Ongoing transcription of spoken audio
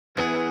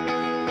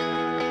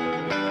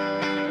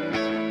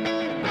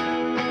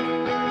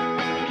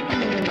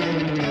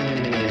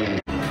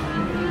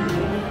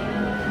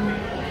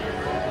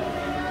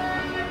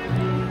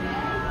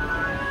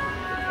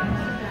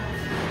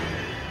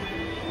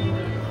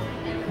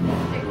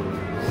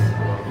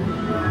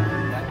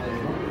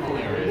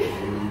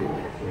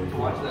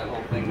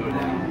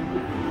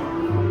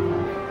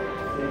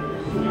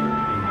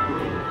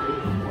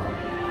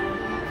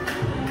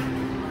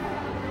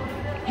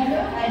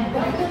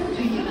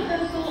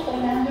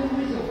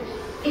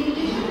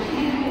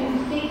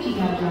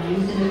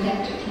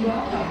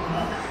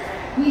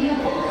We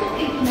have also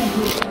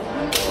implemented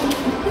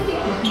specific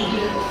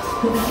procedures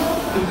for the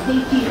health and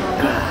safety of our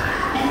guests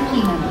and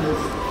team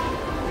members.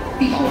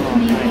 Be sure to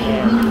maintain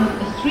a minimum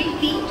of 3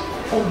 feet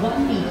or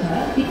 1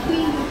 meter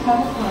between the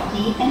travel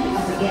party and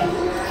other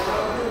guests.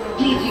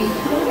 Please use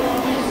floor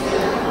markers.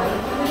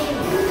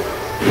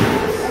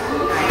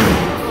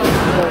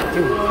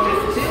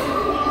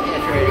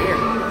 That's right here.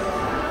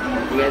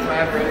 You guys want to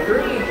have room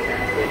 3?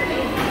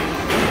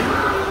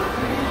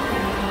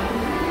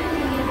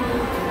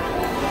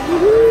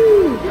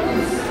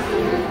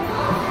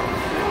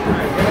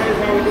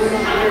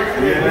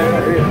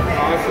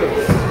 Awesome.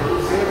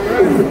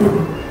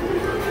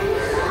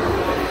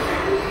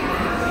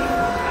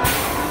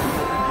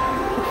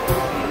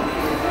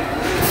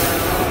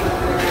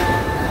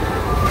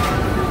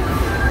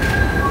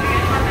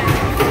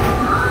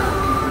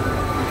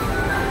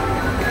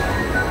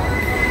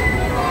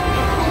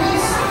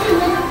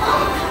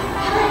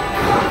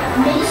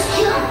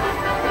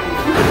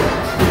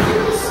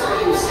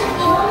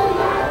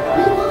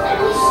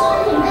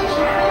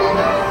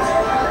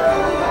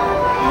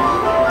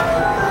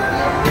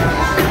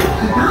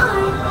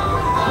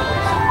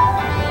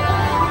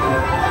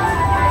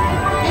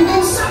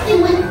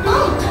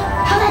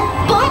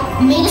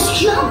 Made us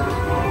jump.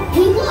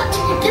 We looked,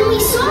 then we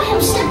saw him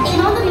step in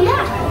on the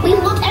mat. We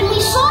looked and we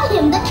saw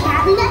him, the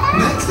cat in the hat.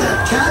 Make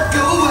that cat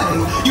go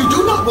away. You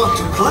do not want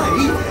to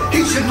play.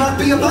 He should not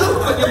be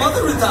about when your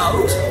mother is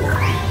out.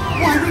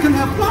 Why, we can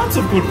have lots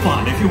of good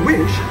fun, if you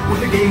wish,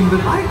 with a game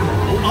that I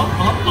call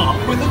Up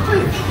with a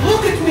Fish.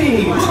 Look at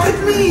me. Look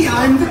at me.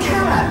 I'm the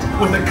cat.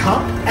 With a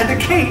cup and a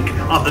cake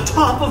on the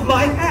top of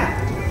my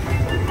hat.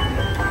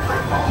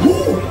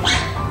 Woo!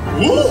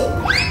 Woo!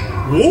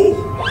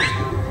 Woo!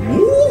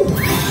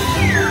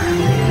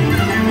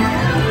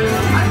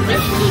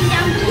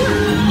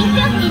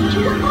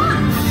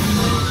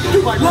 Do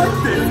I like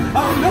this?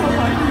 Oh no,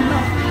 I do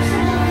not.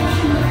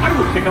 I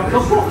will pick up the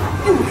book.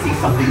 You will see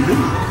something new.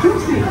 2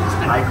 things,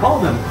 and I call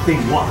them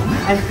Thing 1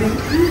 and Thing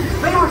 2.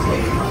 They are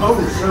tame.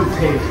 Oh, so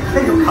tame.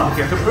 They will come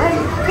here to play.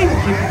 They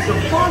will give you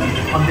some fun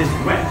on this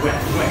wet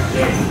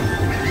day.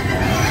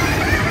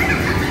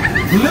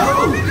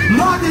 No,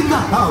 not in the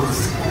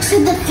house.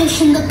 Said the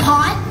fish in the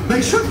pot.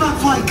 They should not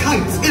fly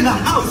kites in a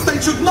house. They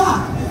should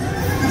not.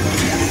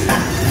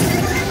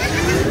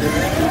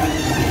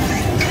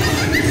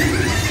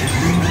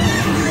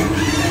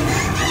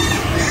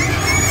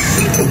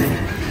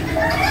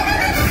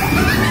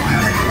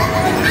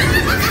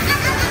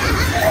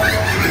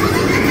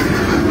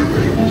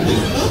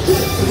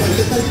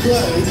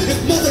 If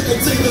mother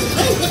could see the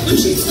poet when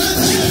she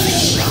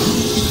says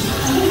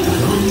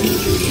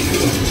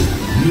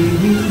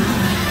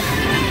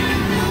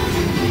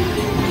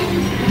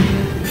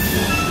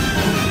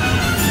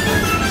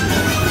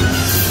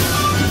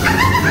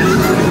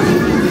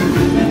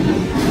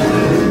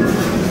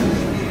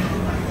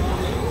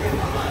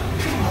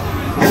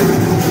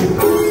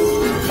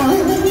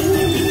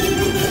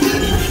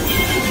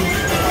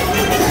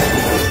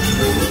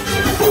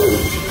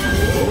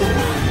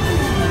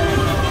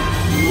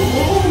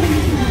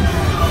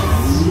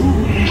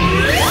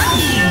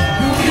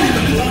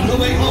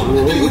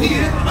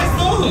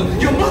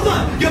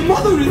Your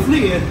mother is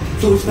near.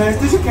 So as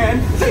fast as you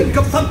can, think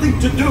of something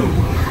to do.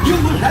 You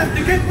will have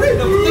to get rid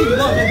of Thing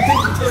 1 and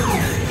Thing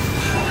 2.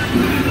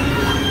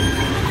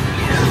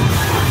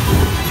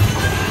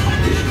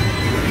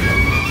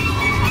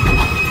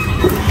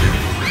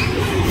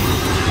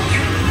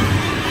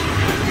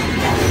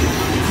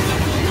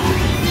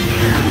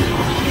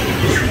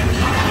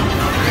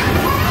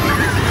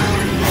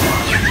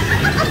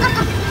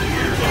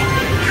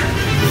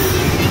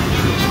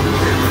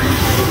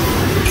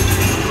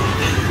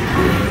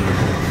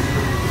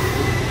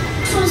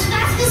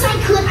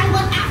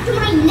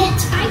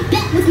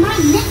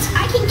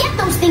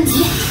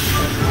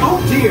 Oh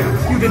dear,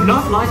 you did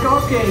not like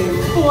our game.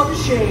 What a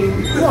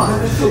shame. What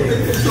a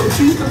shame. So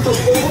cheap and so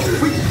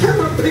old, we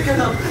cannot pick it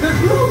up.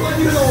 There's no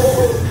one at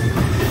all.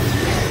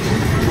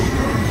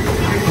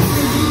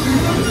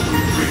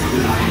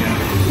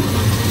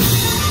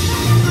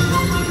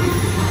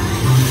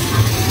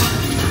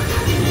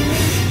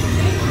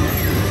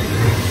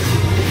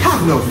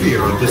 have no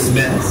fear of this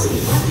mess.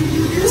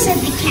 Said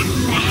the cat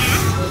in the hat.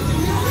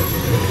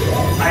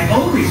 I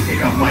always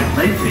pick up my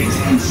playthings,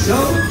 and so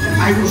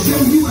I will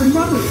show you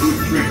another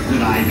good trick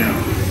that I know.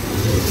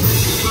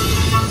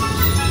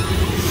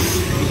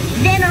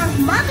 Then our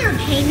mother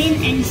came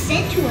in and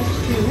said to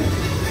us to.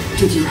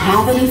 Did you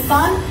have any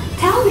fun?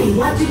 Tell me,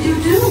 what did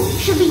you do?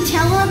 Should we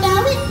tell her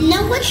about it?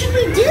 Now what should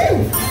we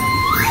do?